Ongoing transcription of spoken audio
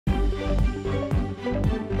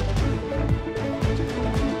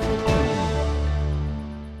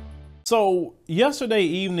So yesterday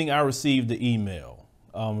evening, I received the email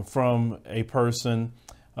from a person,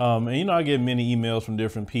 and you know, I get many emails from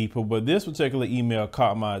different people, but this particular email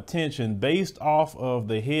caught my attention based off of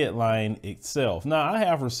the headline itself. Now, I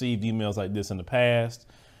have received emails like this in the past,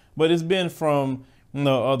 but it's been from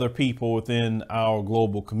other people within our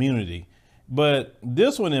global community. But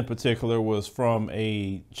this one in particular was from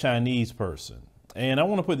a Chinese person, and I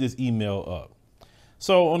want to put this email up.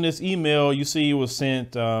 So on this email, you see it was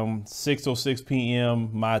sent 6:06 p.m.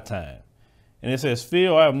 my time. And it says,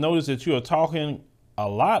 Phil, I have noticed that you are talking a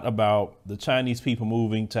lot about the Chinese people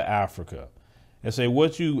moving to Africa. And say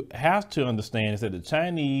what you have to understand is that the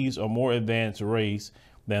Chinese are more advanced race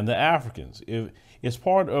than the Africans. It's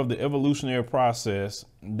part of the evolutionary process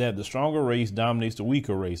that the stronger race dominates the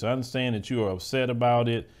weaker race. I understand that you are upset about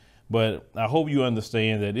it, but I hope you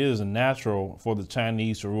understand that it is natural for the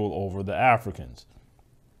Chinese to rule over the Africans.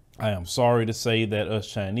 I am sorry to say that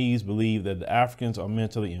us Chinese believe that the Africans are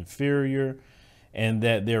mentally inferior and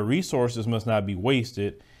that their resources must not be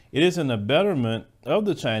wasted. It is in the betterment of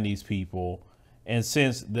the Chinese people. And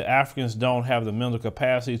since the Africans don't have the mental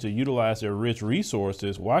capacity to utilize their rich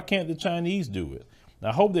resources, why can't the Chinese do it?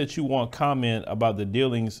 I hope that you won't comment about the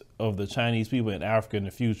dealings of the Chinese people in Africa in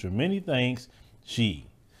the future. Many thanks, Xi.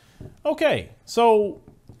 Okay, so,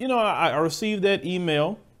 you know, I received that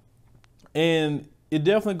email, and it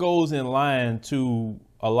definitely goes in line to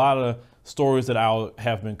a lot of stories that I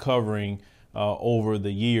have been covering over the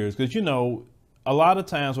years. Because, you know, a lot of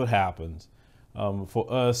times what happens for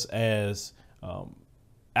us as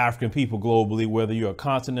African people globally, whether you're a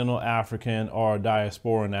continental African or a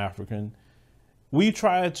diasporan African, we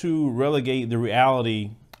try to relegate the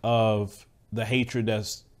reality of the hatred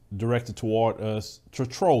that's directed toward us to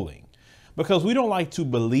trolling, because we don't like to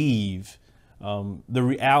believe the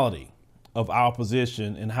reality of our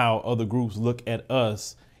position and how other groups look at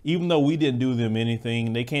us, even though we didn't do them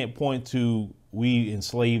anything. They can't point to we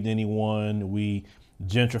enslaved anyone, we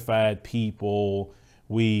gentrified people,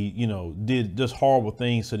 we, you know, did just horrible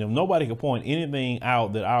things to them. Nobody can point anything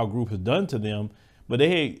out that our group has done to them, but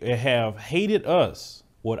they have hated us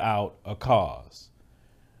without a cause.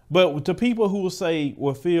 But to people who will say,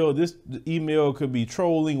 well, Phil, this email could be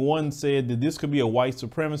trolling. One said that this could be a white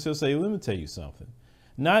supremacist. Say, let me tell you something.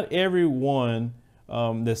 Not everyone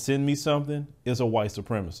that send me something is a white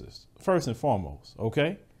supremacist, first and foremost,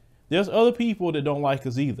 okay? There's other people that don't like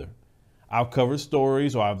us either. I've covered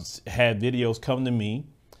stories, or I've had videos come to me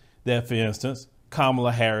that, for instance,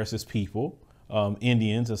 Kamala Harris's people,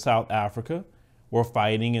 Indians in South Africa, were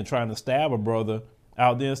fighting and trying to stab a brother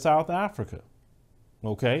out there in South Africa.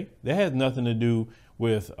 Okay, that has nothing to do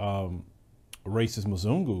with racist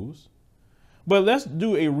Mzungus. But let's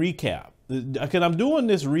do a recap. Because I'm doing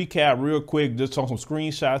this recap real quick, just on some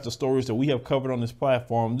screenshots of stories that we have covered on this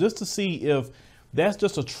platform, just to see if that's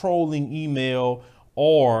just a trolling email,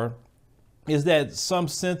 or is that some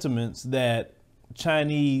sentiments that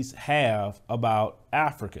Chinese have about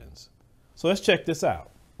Africans. So let's check this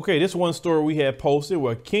out. Okay, this one story we had posted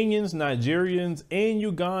where Kenyans, Nigerians, and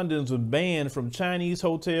Ugandans were banned from Chinese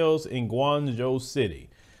hotels in Guangzhou City.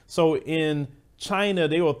 So in China,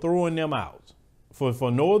 they were throwing them out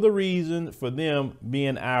for no other reason for them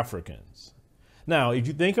being Africans. Now, if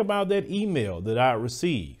you think about that email that I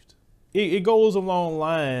received, it goes along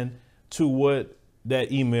line to what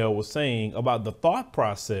that email was saying about the thought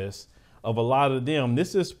process of a lot of them.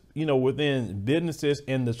 This is, you know, within businesses,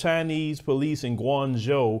 and the Chinese police in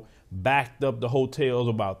Guangzhou backed up the hotels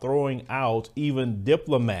about throwing out even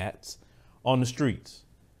diplomats on the streets.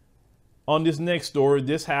 On this next story,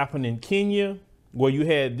 this happened in Kenya, where you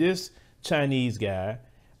had this Chinese guy.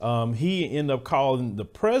 He ended up calling the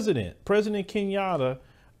President Kenyatta,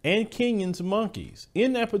 and Kenyans monkeys.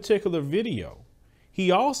 In that particular video,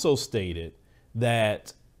 he also stated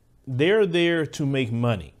that they're there to make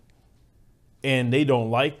money and they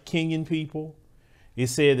don't like Kenyan people. He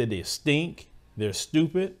said that they stink, they're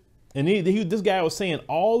stupid. And this guy was saying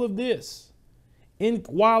all of this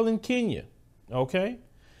while in Kenya. Okay.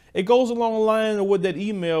 It goes along the line of what that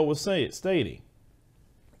email was stating.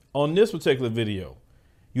 On this particular video,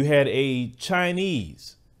 you had a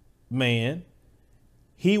Chinese man.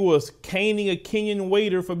 He was caning a Kenyan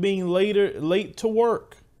waiter for being late to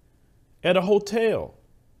work at a hotel.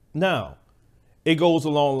 Now, it goes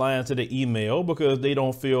along lines to the email because they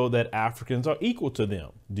don't feel that Africans are equal to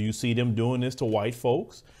them. Do you see them doing this to white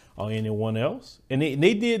folks or anyone else? And they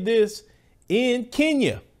did this in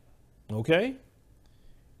Kenya. Okay.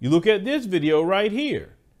 You look at this video right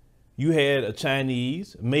here. You had a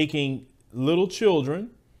Chinese making little children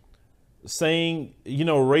saying, you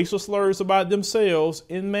know, racial slurs about themselves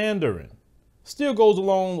in Mandarin. Still goes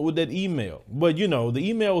along with that email. But you know, the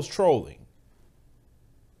email is trolling.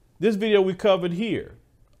 This video we covered here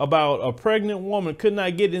about a pregnant woman could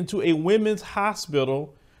not get into a women's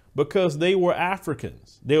hospital because they were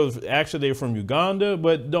Africans. They were from Uganda,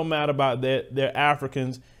 but don't matter about that. They're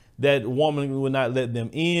Africans. That woman would not let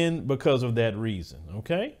them in because of that reason.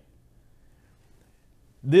 Okay.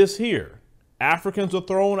 This here, Africans are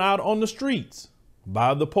thrown out on the streets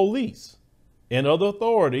by the police and other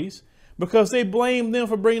authorities because they blame them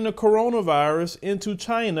for bringing the coronavirus into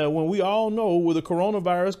China when we all know where the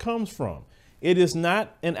coronavirus comes from. It is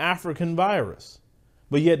not an African virus,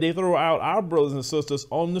 but yet they throw out our brothers and sisters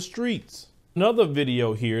on the streets. Another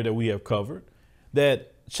video here that we have covered, that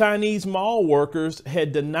Chinese mall workers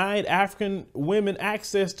had denied African women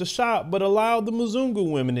access to shop, but allowed the Mzungu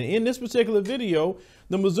women. And in this particular video,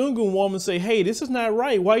 the Mzungu woman say, hey, this is not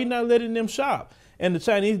right. Why are you not letting them shop? And the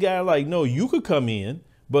Chinese guy like, no, you could come in,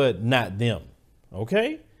 but not them.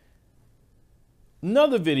 Okay.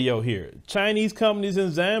 Another video here. Chinese companies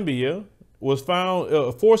in Zambia was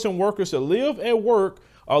found forcing workers to live at work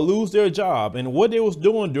or lose their job. And what they was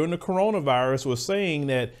doing during the coronavirus was saying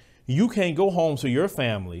that you can't go home to your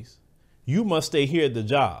families. You must stay here at the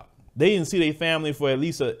job. They didn't see their family for at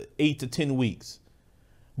least 8 to 10 weeks.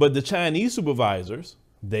 But the Chinese supervisors,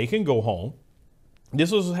 they can go home.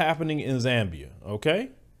 This was happening in Zambia.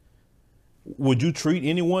 Okay. Would you treat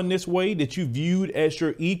anyone this way that you viewed as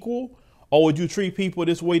your equal? Or would you treat people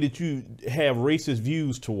this way that you have racist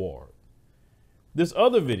views toward? This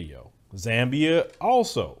other video, Zambia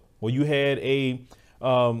also, where you had a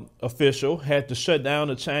official had to shut down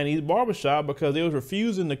a Chinese barbershop because they was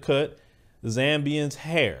refusing to cut the Zambians'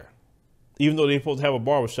 hair, even though they're supposed to have a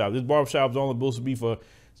barbershop. This barbershop is only supposed to be for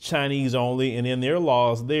Chinese only, and in their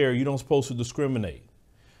laws there, you don't supposed to discriminate.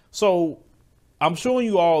 So I'm showing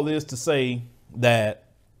you all this to say that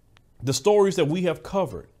the stories that we have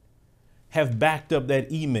covered have backed up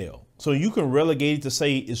that email. So you can relegate it to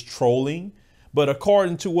say it's trolling, but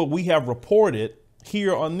according to what we have reported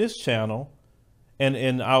here on this channel, and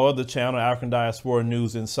in our other channel, African Diaspora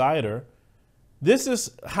News Insider, this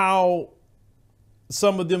is how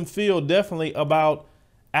some of them feel definitely about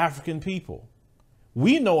African people.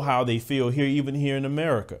 We know how they feel here, even here in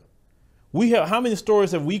America. We have, how many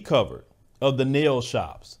stories have we covered of the nail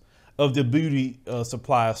shops, of the beauty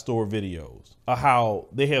supply store videos, of how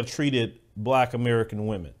they have treated Black American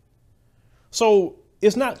women? So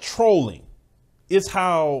it's not trolling. It's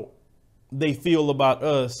how they feel about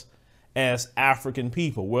us as African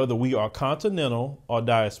people, whether we are continental or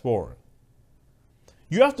diasporan.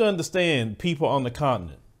 You have to understand people on the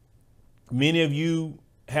continent. Many of you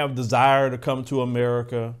have desire to come to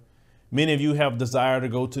America. Many of you have desire to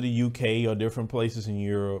go to the UK or different places in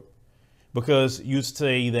Europe because you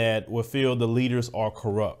say that we feel the leaders are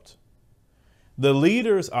corrupt. The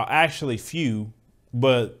leaders are actually few,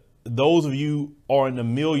 but those of you are in the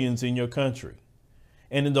millions in your country.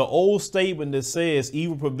 And in the old statement that says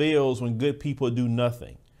evil prevails when good people do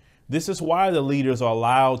nothing. This is why the leaders are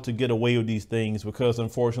allowed to get away with these things, because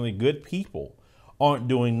unfortunately good people aren't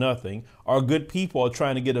doing nothing, or good people are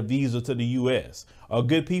trying to get a visa to the US, or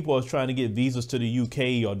good people are trying to get visas to the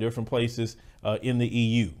UK or different places in the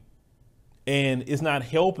EU. And it's not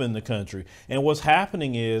helping the country. And what's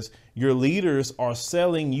happening is your leaders are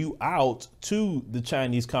selling you out to the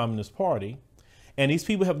Chinese Communist Party. And these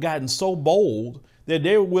people have gotten so bold that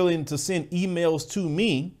they're willing to send emails to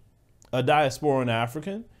me, a diasporan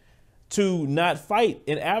African, to not fight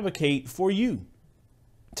and advocate for you,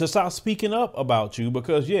 to stop speaking up about you,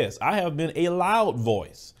 because yes, I have been a loud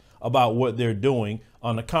voice about what they're doing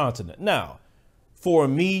on the continent. Now, for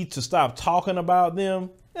me to stop talking about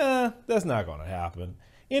them, that's not going to happen.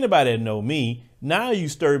 Anybody that know me, now you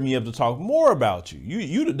stirred me up to talk more about you.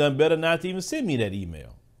 You'd have done better not to even send me that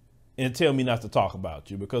email and tell me not to talk about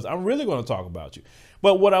you, because I'm really going to talk about you.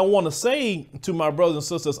 But what I want to say to my brothers and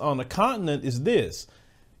sisters on the continent is this.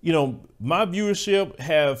 You know, my viewership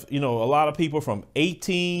have, a lot of people from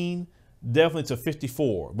 18 definitely to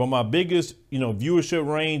 54. But my biggest,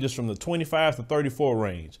 viewership range is from the 25 to 34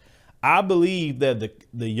 range. I believe that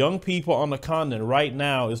the young people on the continent right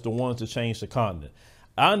now is the ones to change the continent.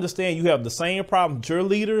 I understand you have the same problems with your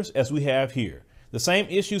leaders as we have here. The same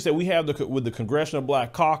issues that we have with the Congressional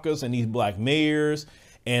Black Caucus and these black mayors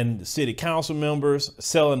and city council members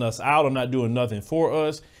selling us out or not doing nothing for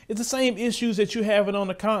us. It's the same issues that you're having on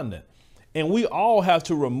the continent. And we all have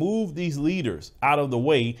to remove these leaders out of the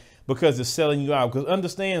way because it's selling you out. Because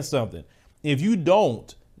understand something. If you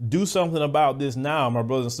don't do something about this now, my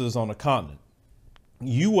brothers and sisters on the continent,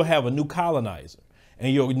 you will have a new colonizer.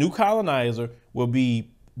 And your new colonizer will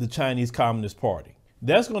be the Chinese Communist Party.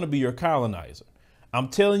 That's going to be your colonizer. I'm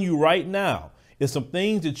telling you right now, it's some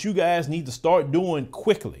things that you guys need to start doing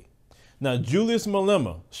quickly. Now, Julius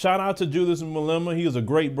Malema, shout out to Julius Malema. He was a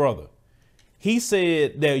great brother. He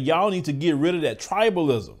said that y'all need to get rid of that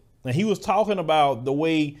tribalism. And he was talking about the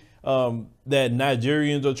way that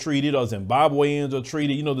Nigerians are treated or Zimbabweans are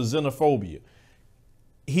treated, you know, the xenophobia.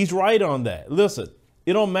 He's right on that. Listen,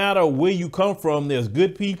 it don't matter where you come from. There's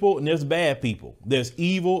good people and there's bad people. There's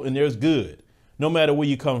evil and there's good, no matter where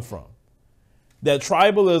you come from. That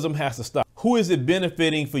tribalism has to stop. Who is it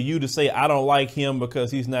benefiting for you to say, I don't like him because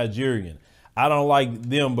he's Nigerian? I don't like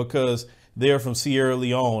them because they're from Sierra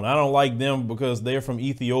Leone. I don't like them because they're from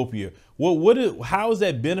Ethiopia. How does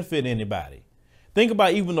that benefit anybody? Think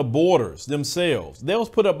about even the borders themselves. That was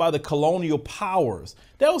put up by the colonial powers.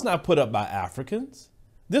 That was not put up by Africans.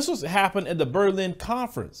 This was happened at the Berlin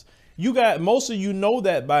Conference. Most of you know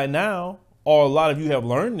that by now, or a lot of you have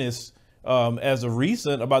learned this as of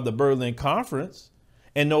recent about the Berlin Conference,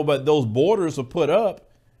 and know that those borders were put up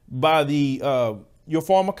by your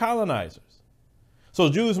former colonizers. So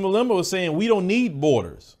Julius Malema was saying, we don't need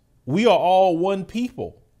borders. We are all one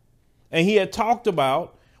people. And he had talked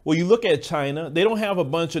about, well, you look at China, they don't have a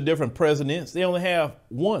bunch of different presidents. They only have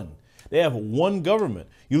one. They have one government.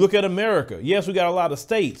 You look at America. Yes, we got a lot of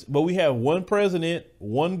states, but we have one president,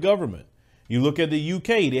 one government. You look at the UK,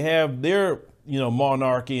 they have their,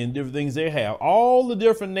 monarchy and different things they have. All the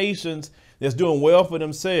different nations that's doing well for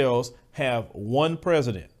themselves have one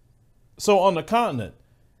president. So on the continent,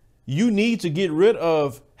 you need to get rid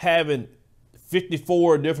of having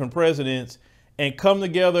 54 different presidents and come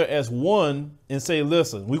together as one and say,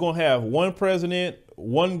 listen, we're going to have one president,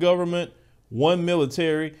 one government, one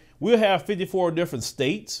military. We'll have 54 different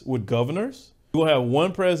states with governors. We'll have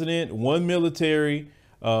one president, one military,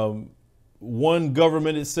 one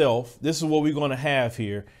government itself. This is what we're going to have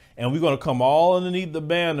here. And we're going to come all underneath the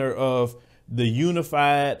banner of the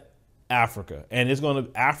unified Africa. And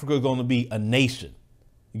Africa is going to be a nation.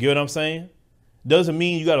 You get what I'm saying? Doesn't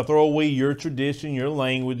mean you got to throw away your tradition, your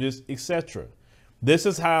languages, etc. This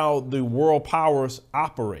is how the world powers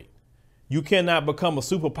operate. You cannot become a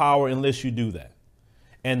superpower unless you do that.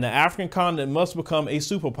 And the African continent must become a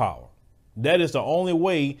superpower. That is the only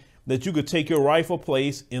way that you could take your rightful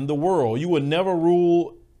place in the world. You would never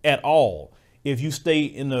rule at all if you stay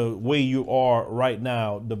in the way you are right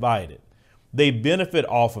now, divided. They benefit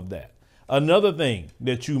off of that. Another thing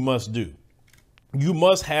that you must do, you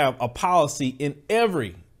must have a policy in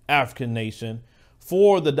every African nation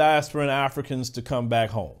for the diaspora and Africans to come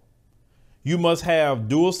back home. You must have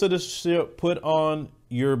dual citizenship put on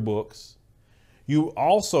your books. You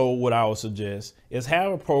also, what I would suggest is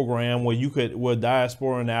have a program where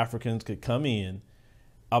diaspora and Africans could come in,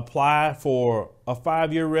 apply for a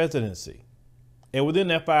 5-year residency. And within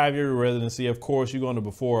that 5-year residency, of course, you're going to,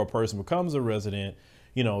 before a person becomes a resident,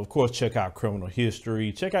 of course, check out criminal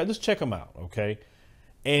history, just check them out. Okay.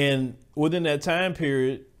 And within that time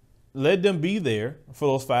period, let them be there for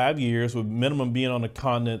those 5 years, with minimum being on the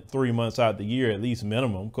continent 3 months out the year, at least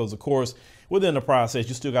minimum. Because, of course, within the process,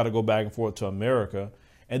 you still got to go back and forth to America.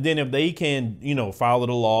 And then if they can, follow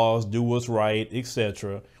the laws, do what's right,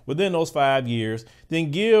 etc., within those 5 years, then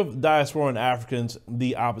give diaspora and Africans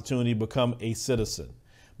the opportunity to become a citizen,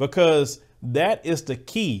 because that is the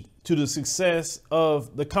key to the success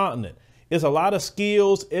of the continent. There's a lot of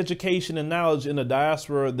skills, education, and knowledge in the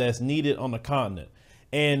diaspora that's needed on the continent.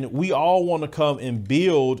 And we all want to come and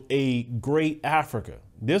build a great Africa.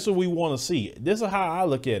 This is what we want to see. This is how I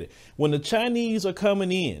look at it. When the Chinese are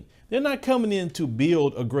coming in, they're not coming in to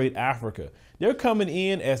build a great Africa. They're coming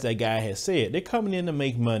in, as that guy has said, they're coming in to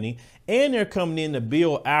make money, and they're coming in to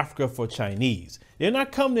build Africa for Chinese. They're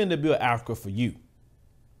not coming in to build Africa for you.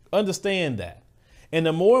 Understand that. And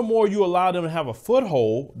the more and more you allow them to have a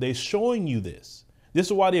foothold, they're showing you this. This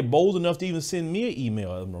is why they're bold enough to even send me an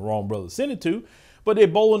email. I'm the wrong brother to send it to, but they're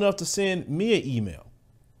bold enough to send me an email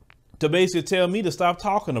to basically tell me to stop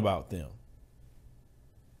talking about them.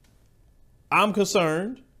 I'm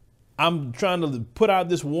concerned. I'm trying to put out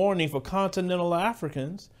this warning for continental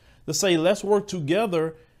Africans to say, let's work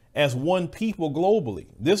together as one people globally.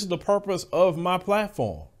 This is the purpose of my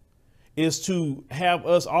platform, is to have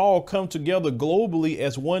us all come together globally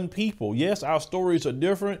as one people. Yes, our stories are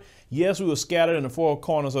different. Yes, we were scattered in the 4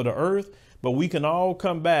 corners of the earth, but we can all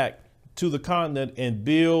come back to the continent and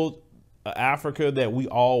build an Africa that we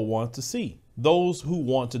all want to see. Those who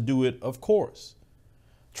want to do it, of course.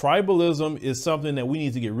 Tribalism is something that we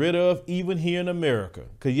need to get rid of, even here in America,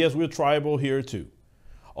 because yes, we're tribal here too.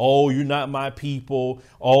 Oh, you're not my people.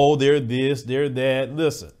 Oh, they're this, they're that.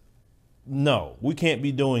 Listen, no, we can't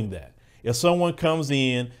be doing that. If someone comes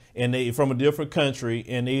in and they from a different country,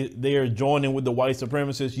 and they are joining with the white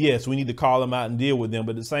supremacists, yes, we need to call them out and deal with them.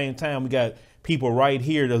 But at the same time, we got people right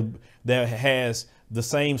here that has the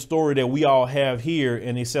same story that we all have here,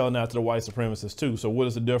 and they selling out to the white supremacists too. So what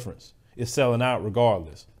is the difference? It's selling out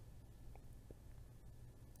regardless.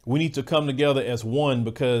 We need to come together as one,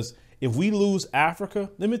 because if we lose Africa,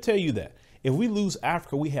 let me tell you that. If we lose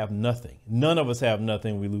Africa, we have nothing. None of us have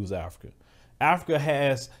nothing. We lose Africa. Africa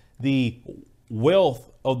has the wealth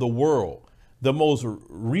of the world, the most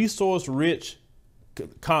resource rich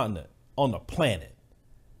continent on the planet.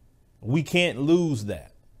 We can't lose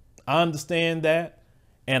that. I understand that.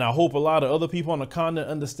 And I hope a lot of other people on the continent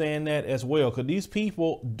understand that as well, because these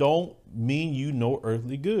people don't mean you no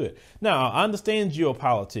earthly good. Now, I understand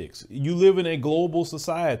geopolitics. You live in a global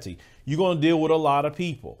society. You're going to deal with a lot of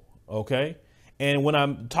people. OK, and when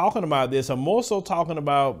I'm talking about this, I'm also talking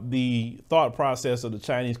about the thought process of the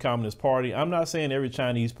Chinese Communist Party. I'm not saying every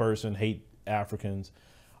Chinese person hate Africans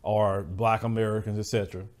or Black Americans,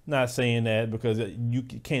 etc. Not saying that, because you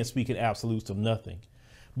can't speak in absolutes of nothing.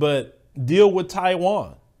 But deal with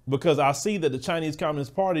Taiwan, because I see that the Chinese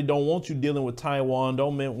Communist Party don't want you dealing with Taiwan,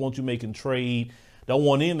 don't want you making trade, don't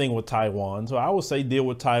want anything with Taiwan. So I would say deal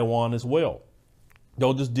with Taiwan as well.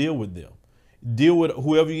 Don't just deal with them. Deal with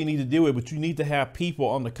whoever you need to deal with, but you need to have people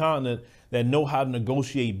on the continent that know how to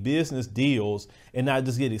negotiate business deals and not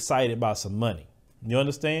just get excited about some money. You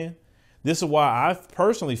understand? This is why I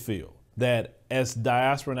personally feel that as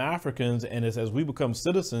diaspora and Africans, and as we become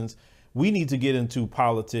citizens, we need to get into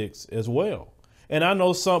politics as well. And I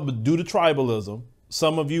know some, due to tribalism,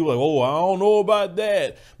 some of you are like, oh, I don't know about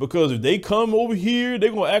that, because if they come over here,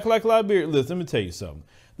 they're going to act like Liberia. Listen, let me tell you something.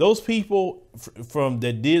 Those people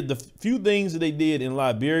that did the few things that they did in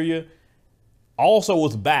Liberia also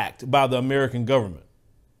was backed by the American government.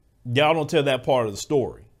 Y'all don't tell that part of the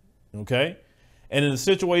story. OK, and in the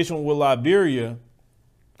situation with Liberia,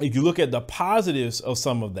 if you look at the positives of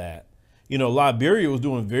some of that, you know, Liberia was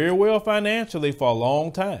doing very well financially for a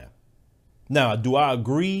long time. Now, do I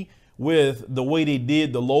agree with the way they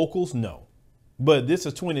did the locals? No. But this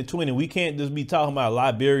is 2020. We can't just be talking about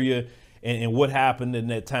Liberia and what happened in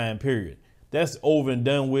that time period. That's over and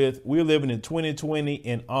done with. We're living in 2020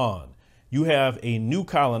 and on. You have a new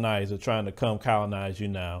colonizer trying to come colonize you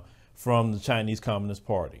now from the Chinese Communist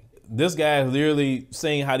Party. This guy is literally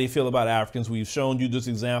saying how they feel about Africans. We've shown you just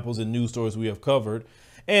examples in news stories we have covered.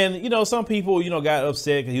 And, you know, some people, you know, got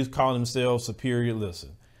upset because he was calling himself superior.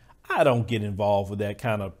 Listen, I don't get involved with that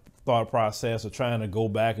kind of thought process of trying to go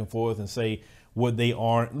back and forth and say what they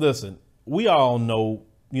aren't. Listen, we all know,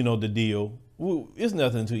 you know, the deal. It's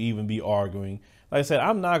nothing to even be arguing. Like I said,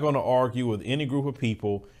 I'm not going to argue with any group of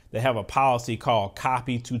people that have a policy called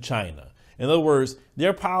copy to China. In other words,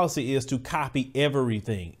 their policy is to copy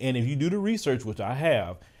everything. And if you do the research, which I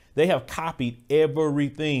have, they have copied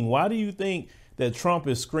everything. Why do you think that Trump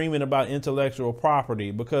is screaming about intellectual property?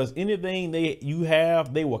 Because anything you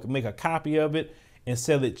have, they will make a copy of it and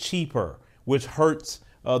sell it cheaper, which hurts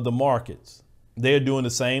the markets. They're doing the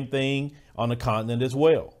same thing on the continent as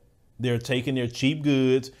well. They're taking their cheap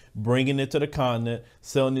goods, bringing it to the continent,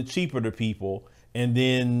 selling it cheaper to people, and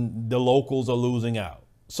then the locals are losing out.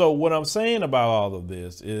 So what I'm saying about all of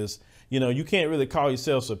this is, you know, you can't really call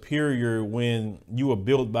yourself superior when you were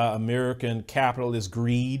built by American capitalist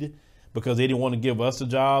greed, because they didn't want to give us the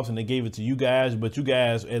jobs and they gave it to you guys. But you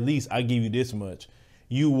guys, at least I give you this much.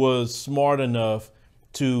 You was smart enough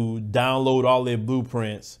to download all their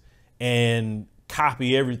blueprints and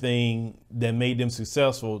copy everything that made them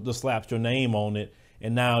successful, just slapped your name on it.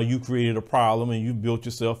 And now you created a problem and you built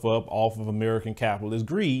yourself up off of American capitalist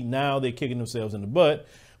greed. Now they're kicking themselves in the butt.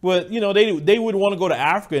 But, you know, they wouldn't want to go to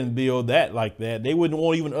Africa and build that like that. They wouldn't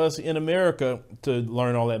want even us in America to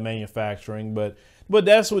learn all that manufacturing. But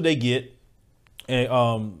that's what they get.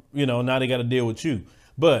 And, you know, now they got to deal with you.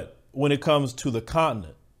 But when it comes to the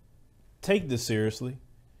continent, take this seriously.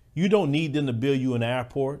 You don't need them to build you an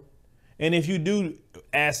airport. And if you do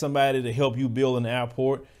ask somebody to help you build an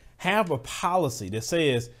airport, have a policy that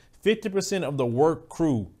says 50% of the work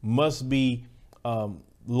crew must be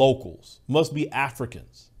locals, must be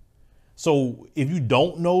Africans. So if you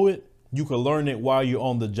don't know it, you can learn it while you're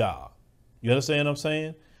on the job. You understand what I'm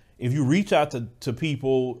saying? If you reach out to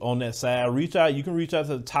people on that side, you can reach out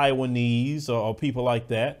to the Taiwanese or people like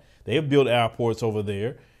that. They have built airports over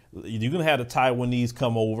there. You can have the Taiwanese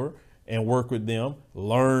come over and work with them,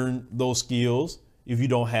 learn those skills if you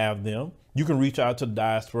don't have them. You can reach out to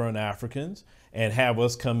diaspora and Africans and have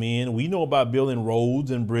us come in. We know about building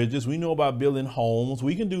roads and bridges. We know about building homes.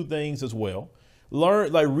 We can do things as well.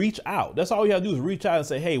 Learn, like reach out. That's all you have to do is reach out and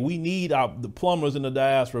say, hey, we need the plumbers in the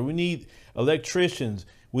diaspora. We need electricians.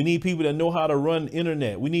 We need people that know how to run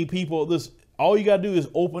internet. We need people. All you got to do is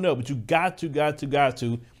open up, but you got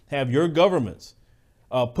to have your governments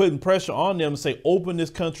putting pressure on them and say, open this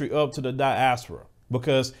country up to the diaspora,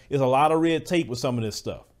 because there's a lot of red tape with some of this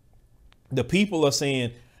stuff. The people are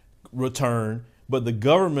saying return, but the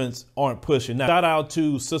governments aren't pushing. Now, shout out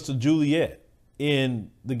to Sister Juliet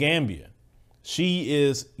in the Gambia. She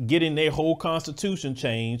is getting their whole constitution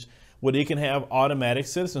changed where they can have automatic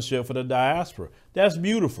citizenship for the diaspora. That's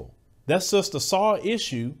beautiful. That sister saw an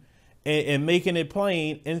issue and making it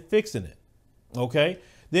plain and fixing it. Okay.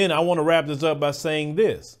 Then I want to wrap this up by saying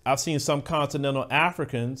this. I've seen some continental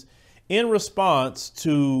Africans in response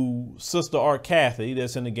to Sister Art Kathy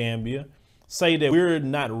that's in the Gambia say that we're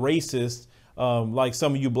not racist like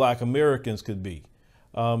some of you Black Americans could be.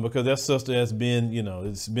 Because that sister has been,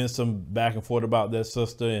 it's been some back and forth about that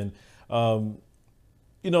sister. And,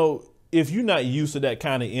 if you're not used to that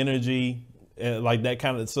kind of energy, like that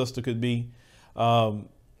kind of sister could be, then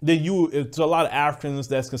it's a lot of Africans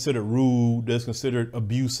that's considered rude, that's considered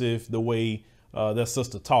abusive, the way that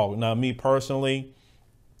sister talk. Now, me personally,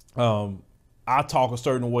 I talk a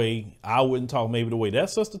certain way. I wouldn't talk maybe the way that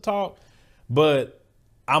sister talk, but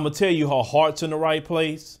I'm going to tell you her heart's in the right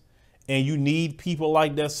place. And you need people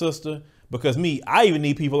like that sister, because I even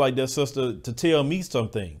need people like that sister to tell me some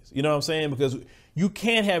things. You know what I'm saying? Because you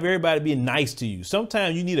can't have everybody being nice to you.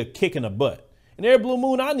 Sometimes you need a kick in the butt. And every blue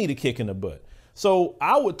moon, I need a kick in the butt. So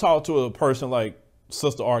I would talk to a person like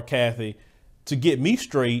Sister Art Kathy to get me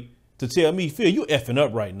straight, to tell me, Phil, you effing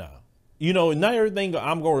up right now. Not everything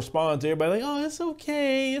I'm going to respond to everybody like, oh, it's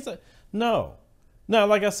okay. No. Now,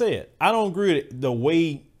 like I said, I don't agree with the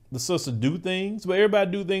way the sister do things, but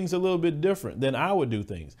everybody do things a little bit different than I would do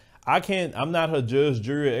things. I'm not her judge,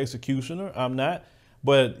 jury, or executioner. I'm not.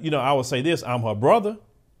 But, I would say this, I'm her brother,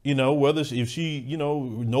 whether if she,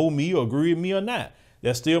 know me or agree with me or not,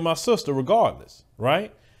 that's still my sister regardless.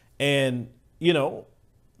 Right. And,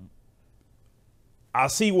 I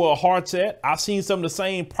see where her heart's at. I've seen some of the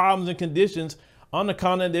same problems and conditions on the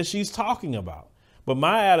continent that she's talking about. But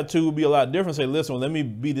my attitude would be a lot different. Say, listen, let me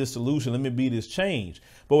be this solution. Let me be this change.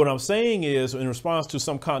 But what I'm saying is, in response to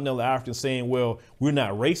some continental Africans saying, well, we're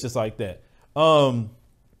not racist like that.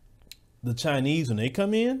 The Chinese, when they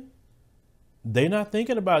come in, they're not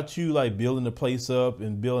thinking about you like building the place up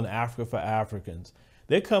and building Africa for Africans.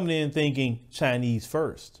 They're coming in thinking Chinese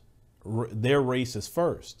first. Their race is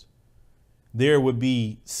first. There would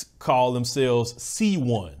be call themselves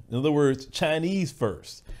C1. In other words, Chinese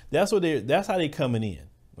first. That's how they coming in.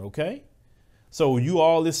 OK, so you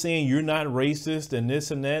all is saying you're not racist and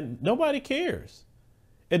this and that. Nobody cares.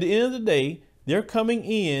 At the end of the day, they're coming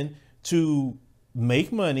in to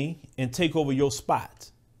make money and take over your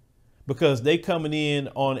spot, because they coming in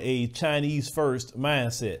on a Chinese first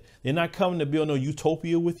mindset. They're not coming to build no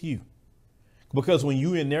utopia with you, because when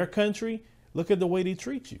you in their country, look at the way they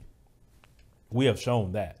treat you. We have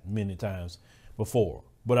shown that many times before.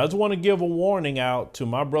 But I just want to give a warning out to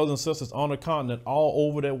my brothers and sisters on the continent all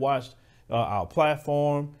over that watch our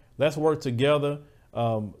platform. Let's work together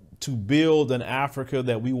to build an Africa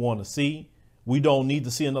that we want to see. We don't need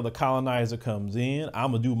to see another colonizer comes in.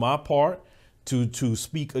 I'm going to do my part to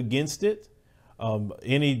speak against it.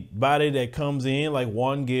 Anybody that comes in like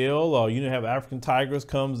one girl or, have African Tigers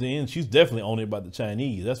comes in, she's definitely owned it by the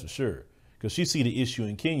Chinese. That's for sure. Because she see the issue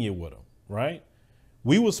in Kenya with them. Right.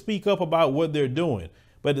 We will speak up about what they're doing.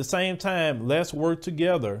 But at the same time, let's work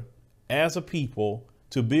together as a people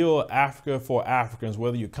to build Africa for Africans,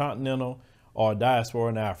 whether you're continental or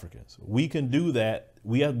diaspora Africans. We can do that.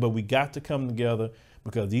 But we got to come together,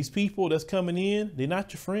 because these people that's coming in, they're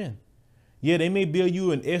not your friend. Yeah, they may build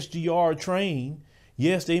you an SGR train.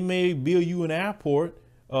 Yes, they may build you an airport,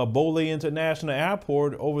 Bole International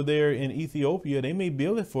Airport over there in Ethiopia. They may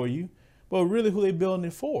build it for you. But really, who they building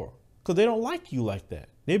it for? Because they don't like you like that.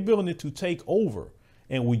 They're building it to take over.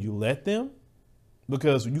 And will you let them?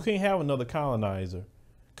 Because you can't have another colonizer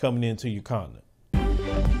coming into your continent.